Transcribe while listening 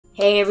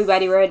Hey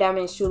everybody, Red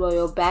Diamond Shoe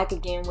Loyal back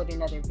again with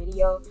another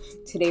video.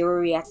 Today we're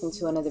reacting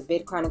to another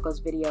Vid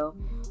Chronicles video.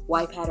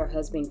 Wife had her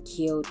husband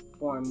killed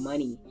for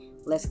money.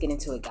 Let's get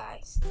into it,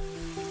 guys.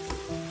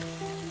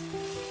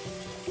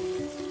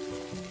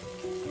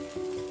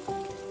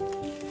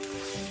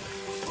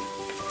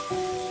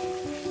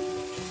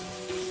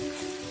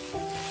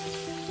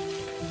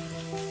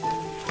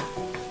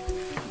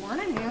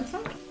 Morning,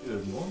 handsome.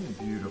 Good morning,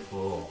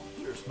 beautiful.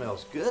 Sure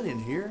smells good in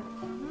here.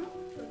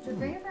 What's your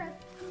favorite?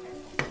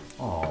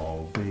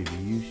 Oh, baby,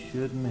 you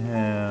shouldn't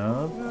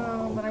have.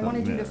 Oh, but I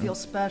wanted you to feel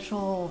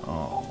special.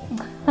 Oh,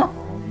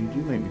 you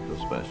do make me feel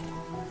special.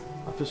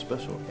 I feel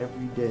special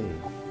every day,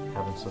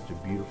 having such a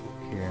beautiful,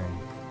 caring.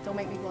 Don't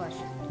make me blush.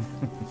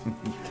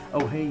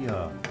 Oh, hey,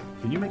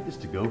 can you make this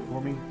to go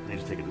for me? I need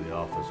to take it to the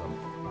office. I'm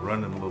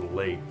running a little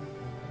late.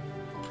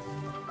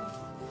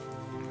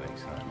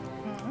 Thanks, hon.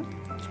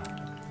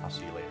 I'll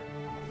see you later.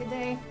 Good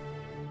day.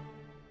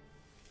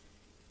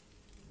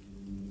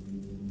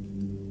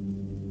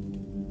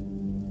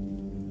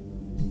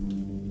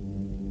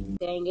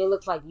 Dang, it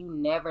looks like you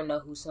never know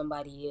who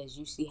somebody is.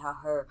 You see how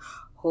her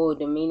whole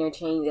demeanor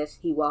changed as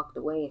he walked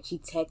away, and she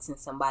texting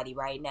somebody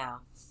right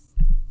now.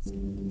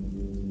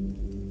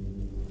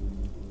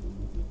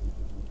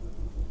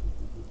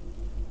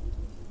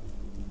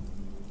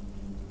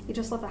 He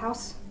just left the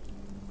house.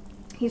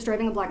 He's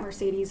driving a black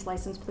Mercedes.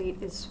 License plate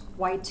is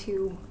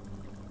Y213.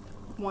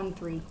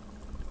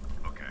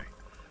 Okay,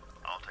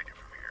 I'll take it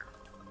from here.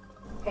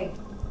 Hey,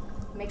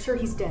 make sure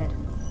he's dead.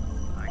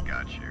 I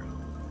got you.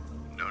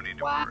 No need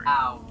to worry.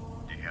 Wow.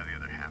 Do you have the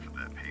other half of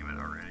that payment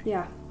already?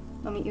 Yeah,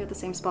 I'll meet you at the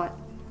same spot.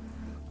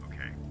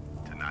 Okay,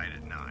 tonight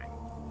at 9.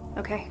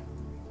 Okay.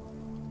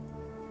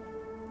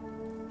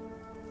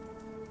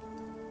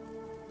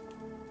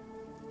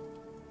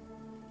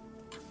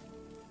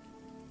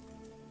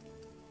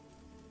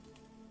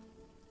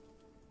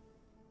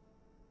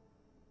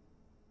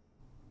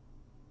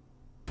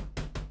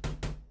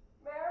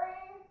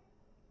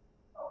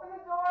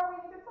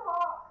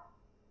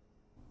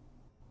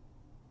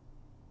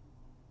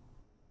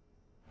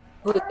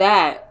 Who's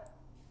that?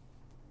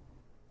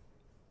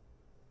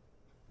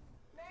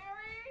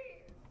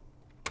 Mary!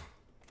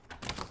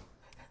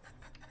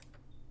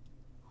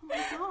 Oh my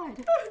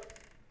God.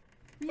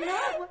 You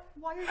know,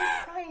 why are you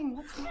crying?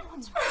 What's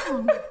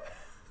wrong?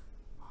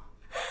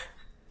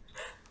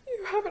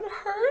 You haven't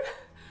heard?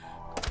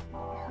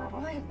 Heard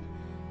what?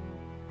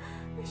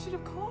 They should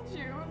have called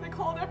you. They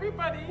called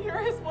everybody. You're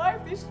his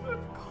wife. They should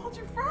have called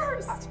you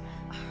first.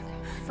 I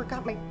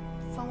forgot my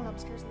phone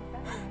upstairs in the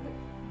bedroom.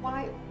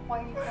 Why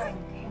are you crying?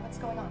 Okay, what's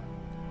going on?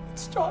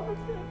 It's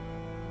Jonathan.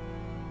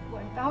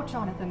 What about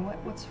Jonathan?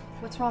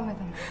 What's wrong with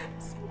him?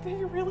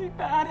 Something really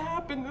bad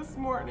happened this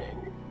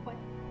morning. What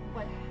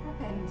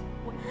happened?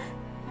 What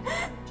happened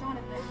with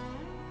Jonathan?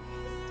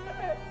 He's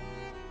dead.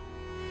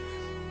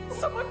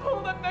 Someone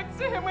pulled up next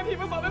to him when he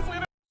was on his way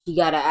to She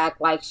gotta act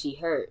like she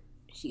hurt.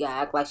 She gotta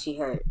act like she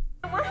hurt.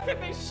 work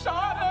and they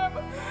shot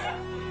him.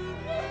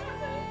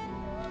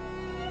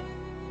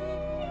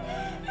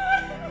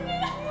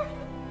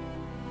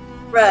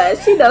 Bruh,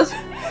 she knows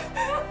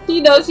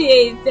she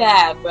ain't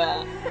sad,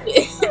 bruh.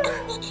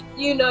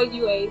 You know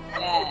you ain't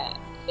sad.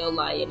 You're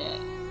lying at.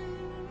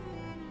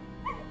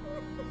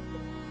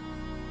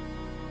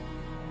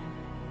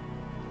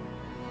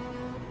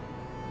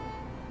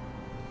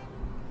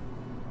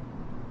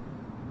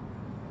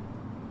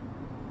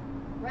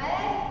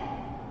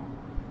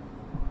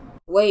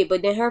 Wait,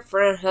 but then her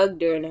friend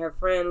hugged her, and her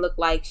friend looked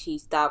like she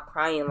stopped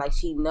crying, like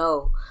she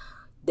know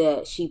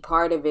that she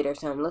part of it or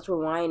something. Let's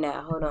rewind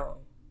that. Hold on.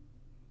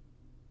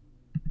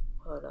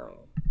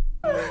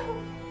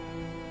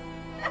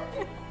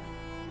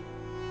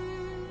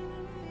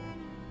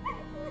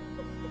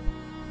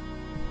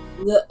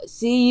 Look,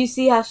 see, you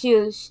see how she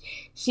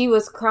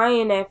was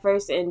crying at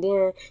first, and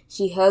then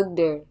she hugged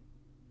her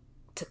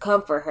to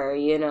comfort her,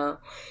 you know,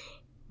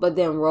 but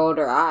then rolled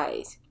her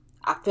eyes.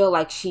 I feel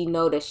like she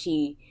know that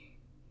she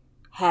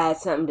had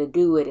something to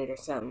do with it or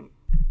something.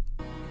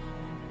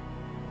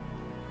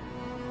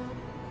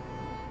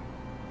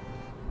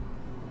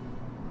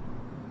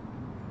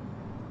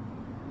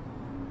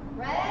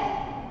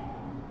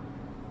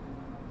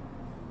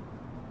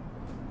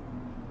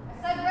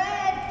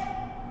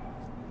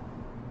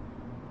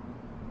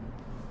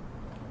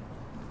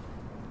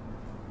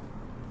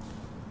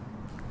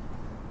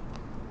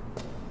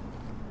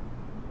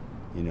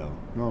 You know,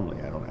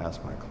 normally I don't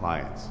ask my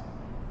clients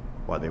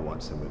why they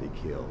want somebody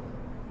killed.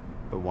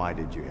 But why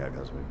did you have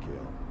your husband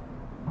killed?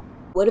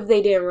 What if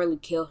they didn't really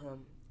kill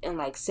him and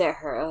like set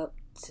her up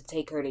to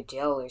take her to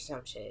jail or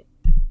some shit?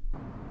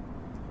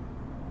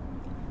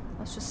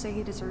 Let's just say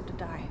he deserved to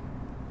die.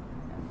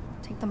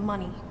 Take the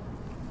money.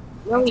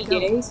 No, he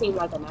didn't. He seemed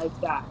like a nice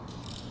guy.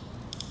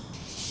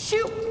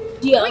 Shoot!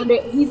 Yeah,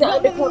 he's an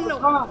undercover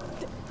cop.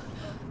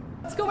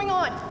 What's going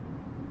on?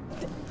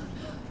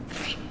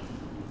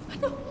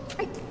 No, oh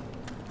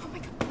my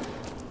God.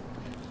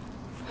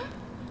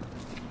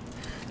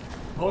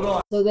 Hold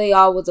on. So they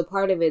all was a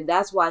part of it.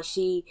 That's why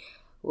she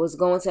was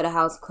going to the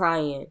house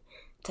crying,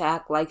 to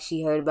act like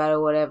she heard about it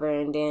or whatever,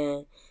 and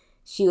then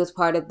she was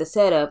part of the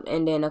setup,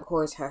 and then of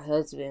course her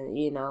husband,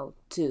 you know,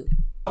 too.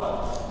 I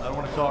don't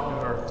want to talk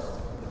to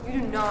her.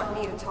 You do not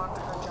need to talk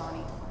to her,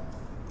 Johnny.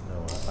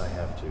 No, I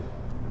have to.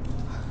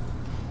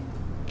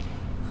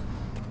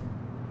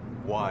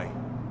 Why?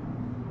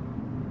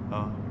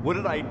 Huh? What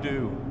did I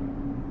do?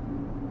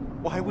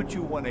 Why would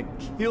you want to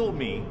kill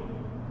me?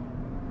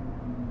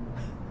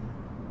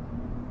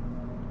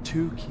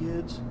 2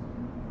 kids?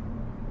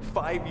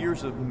 5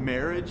 years of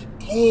marriage?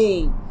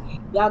 Dang,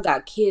 y'all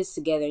got kids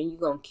together and you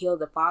gonna kill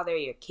the father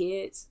of your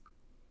kids?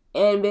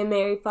 And been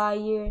married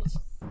 5 years?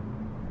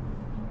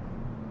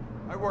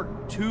 I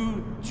worked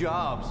 2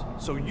 jobs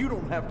so you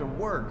don't have to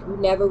work. You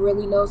never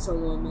really know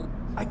someone,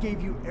 man. I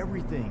gave you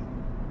everything.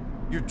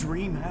 Your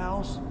dream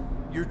house,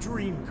 your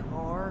dream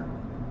car.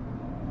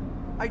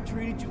 I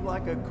treated you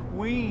like a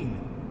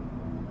queen.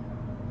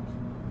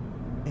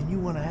 And you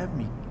want to have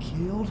me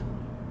killed?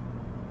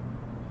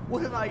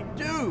 What did I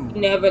do? He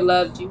never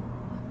loved you.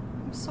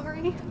 I'm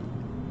sorry.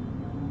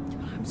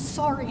 I'm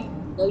sorry.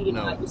 No, you're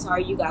No. not. You're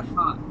sorry you got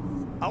caught.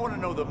 I want to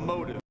know the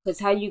motive. Cause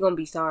how you gonna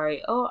be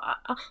sorry? Oh,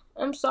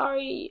 I'm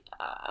sorry.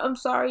 I'm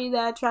sorry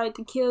that I tried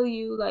to kill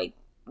you. Like,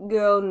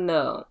 girl,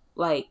 no.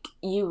 Like,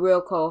 you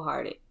real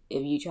cold-hearted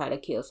if you try to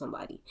kill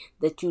somebody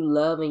that you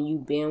love and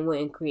you've been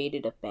with and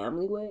created a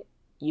family with.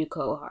 You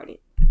cold-hearted.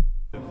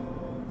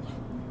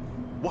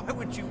 Why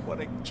would you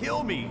want to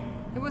kill me?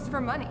 It was for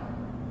money.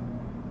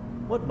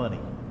 What money?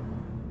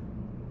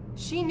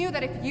 She knew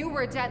that if you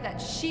were dead, that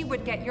she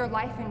would get your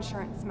life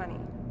insurance money.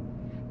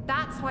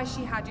 That's why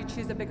she had you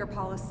choose a bigger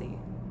policy.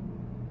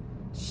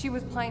 She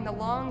was playing the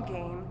long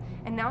game,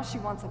 and now she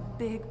wants a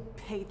big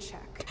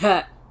paycheck.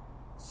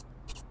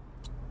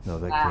 No,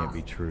 that Wow. can't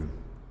be true.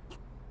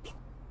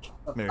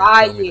 Mary,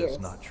 5 tell me years.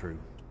 that's not true.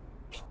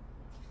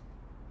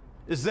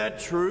 Is that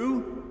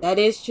true? That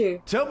is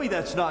true. Tell me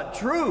that's not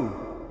true.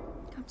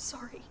 I'm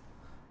sorry.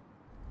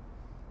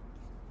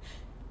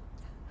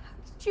 How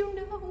did you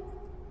know?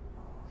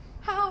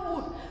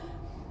 How?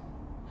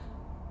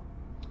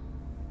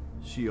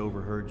 She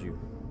overheard you.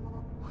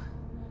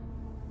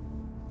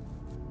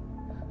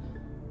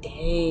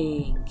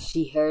 Dang,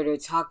 she heard her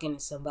talking to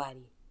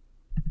somebody.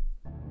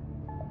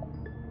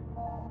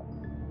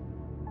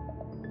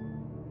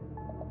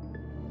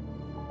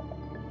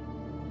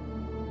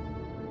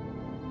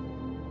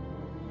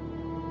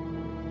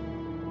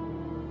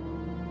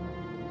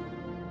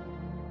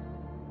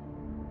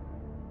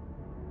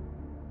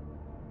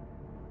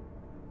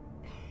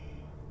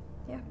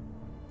 Yeah.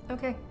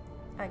 Okay.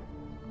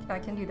 I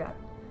can do that.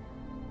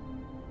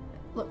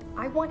 Look,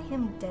 I want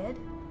him dead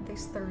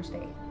this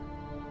Thursday.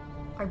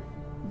 I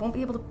won't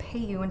be able to pay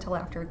you until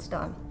after it's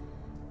done.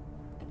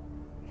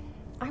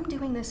 I'm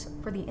doing this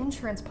for the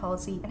insurance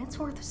policy, and it's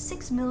worth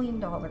 $6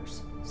 million.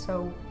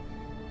 So,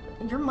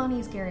 your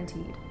money's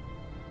guaranteed.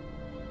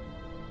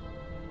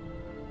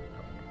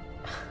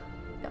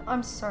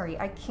 I'm sorry,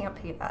 I can't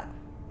pay that.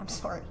 I'm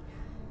sorry.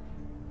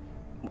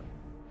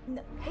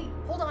 No, hey,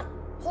 hold on.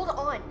 Hold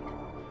on.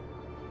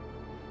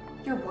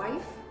 Your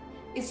wife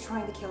is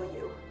trying to kill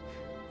you.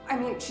 I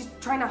mean, she's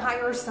trying to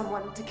hire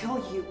someone to kill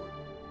you.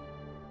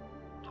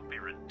 Don't be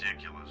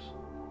ridiculous.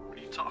 What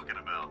are you talking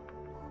about?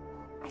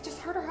 I just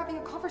heard her having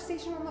a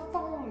conversation on the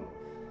phone.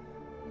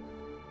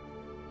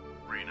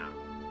 Rena,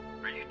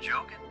 are you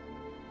joking?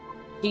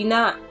 She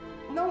not.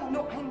 No,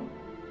 I'm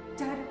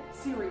dead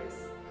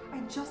serious. I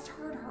just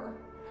heard her.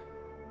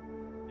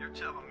 You're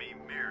telling me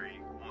Mary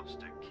wants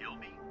to kill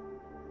me?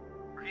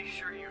 Are you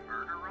sure you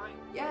heard her right?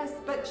 Yes,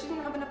 but she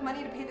didn't have enough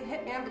money to pay the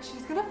hitman, but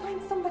she's gonna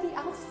find somebody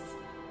else.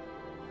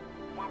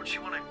 Why would she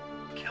want to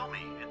kill me?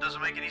 It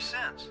doesn't make any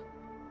sense.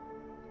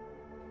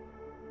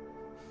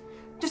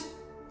 Just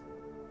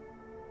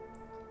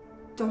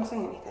don't say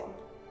anything.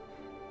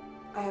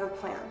 I have a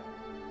plan.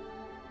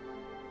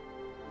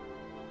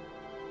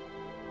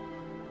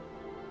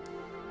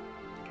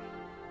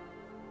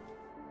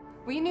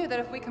 We knew that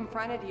if we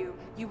confronted you,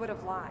 you would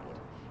have lied.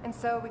 And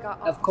so we got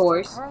Of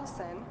course. Officer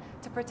Carlson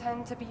to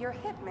pretend to be your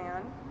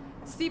hitman,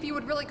 see if you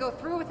would really go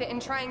through with it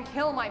and try and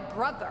kill my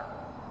brother.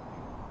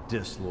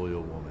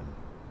 Disloyal woman.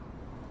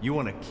 You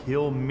want to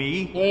kill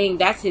me? Dang,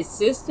 that's his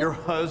sister? Your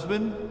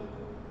husband?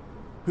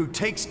 Who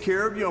takes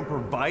care of you and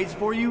provides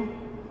for you?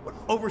 What,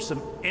 over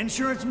some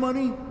insurance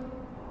money?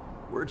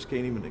 Words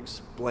can't even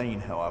explain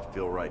how I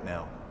feel right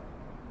now.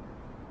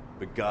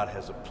 But God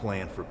has a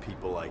plan for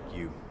people like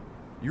you.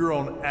 Your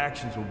own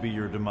actions will be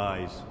your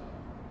demise.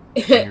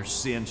 And your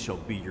sin shall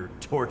be your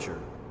torture.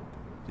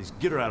 Please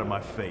get her out of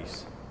my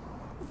face.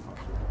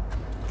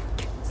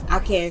 I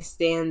can't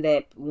stand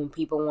that when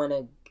people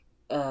want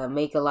to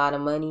make a lot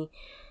of money,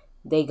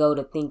 they go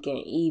to thinking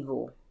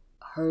evil,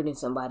 hurting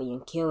somebody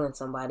and killing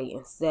somebody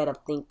instead of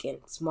thinking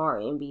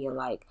smart and being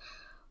like,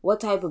 what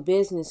type of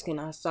business can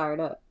I start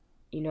up?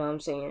 You know what I'm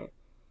saying?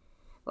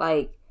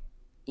 Like,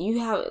 you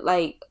have,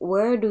 like,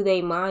 where do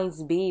they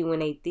minds be when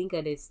they think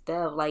of this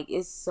stuff? Like,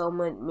 it's so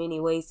many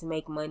ways to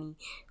make money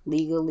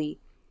legally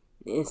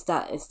and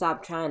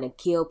stop trying to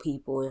kill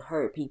people and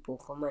hurt people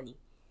for money.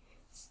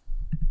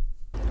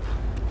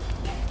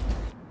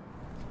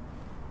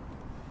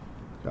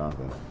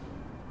 Jonathan,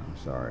 I'm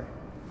sorry.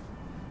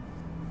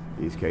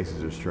 These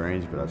cases are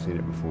strange, but I've seen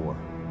it before.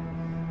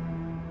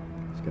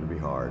 It's gonna be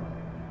hard.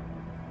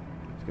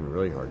 It's gonna be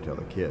really hard to tell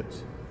the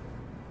kids.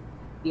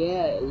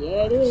 Yeah,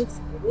 it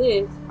is. It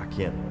is. I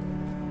can't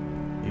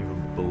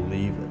even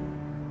believe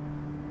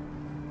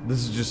it.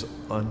 This is just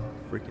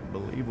unfreaking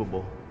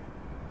believable.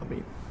 I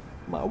mean,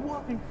 my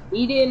wife.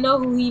 He didn't know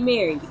who he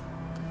married.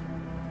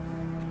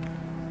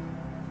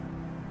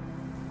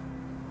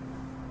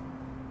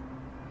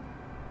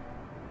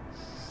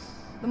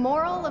 The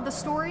moral of the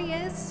story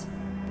is,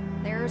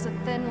 there's a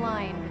thin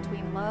line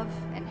between love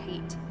and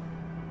hate.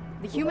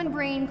 The human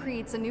brain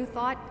creates a new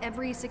thought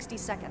every 60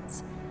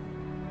 seconds.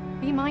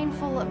 Be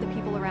mindful of the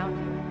people around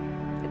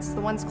you. It's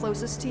the ones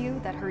closest to you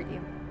that hurt you.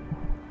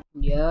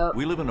 Yep.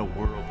 We live in a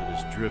world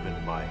that is driven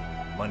by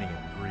money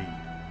and greed.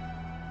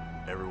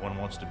 Everyone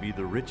wants to be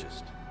the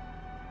richest.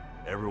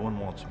 Everyone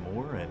wants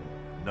more, and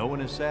no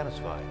one is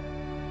satisfied.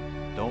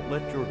 Don't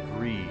let your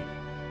greed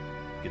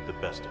get the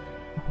best of you.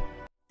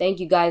 Thank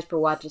you guys for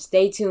watching.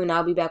 Stay tuned.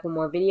 I'll be back with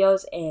more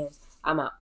videos, and I'm out.